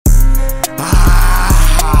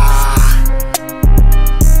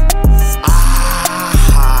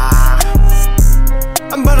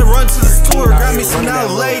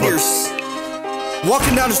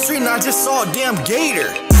Walking down the street and I just saw a damn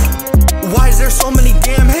gator. Why is there so many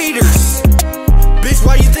damn haters? Bitch,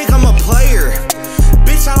 why you think I'm a player?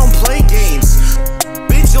 Bitch, I don't play games.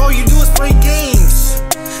 Bitch, all you do is play games.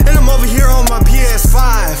 And I'm over here on my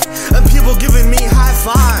PS5 and people giving me high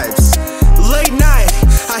fives. Late night,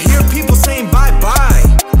 I hear people saying bye-bye.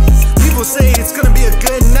 People say it's gonna be a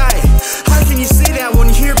good night. How can you say that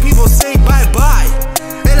when you hear people say bye-bye?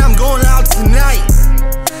 And I'm going out tonight,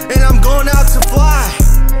 and I'm going out to fly,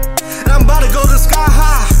 and I'm about to go to sky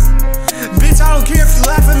high. Bitch, I don't care if you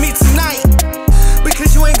laugh at me tonight,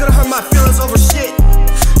 because you ain't gonna hurt my feelings over shit.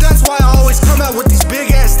 That's why I always come out with these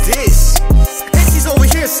big ass dicks. And she's over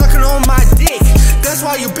here sucking on my dick. That's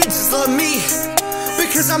why you bitches love me,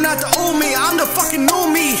 because I'm not the old me, I'm the fucking new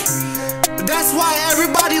me. That's why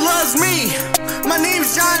everybody loves me. My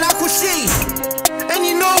name's JohnAquaShii, and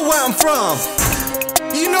you know where I'm from.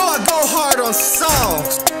 You know I go hard on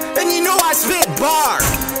songs, and you know I spit bar.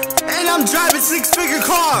 And I'm driving 6-figure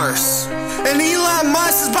cars, and Elon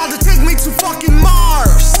Musk is about to take me to fucking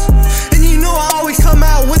Mars. And you know I always come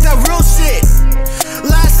out with that real shit.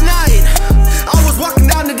 Last night, I was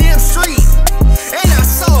walking down the damn street, and I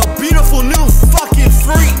saw a beautiful new fucking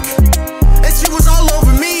freak, and she was all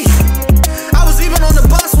over me. I was even on the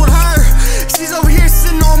bus with her. She's over here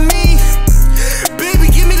sitting on me.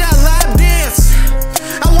 Baby, give me that lap dance.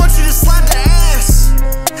 I want you to slap that ass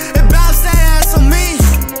and bounce that ass on me,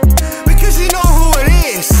 because you know who it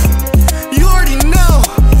is. You already know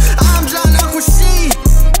I'm JohnAquaShii.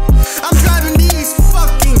 I'm driving these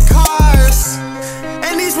fucking cars,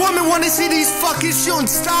 and these women want to see these fucking shooting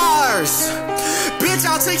stars. Bitch,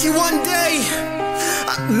 I'll take you one day,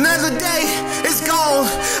 another day it's gone.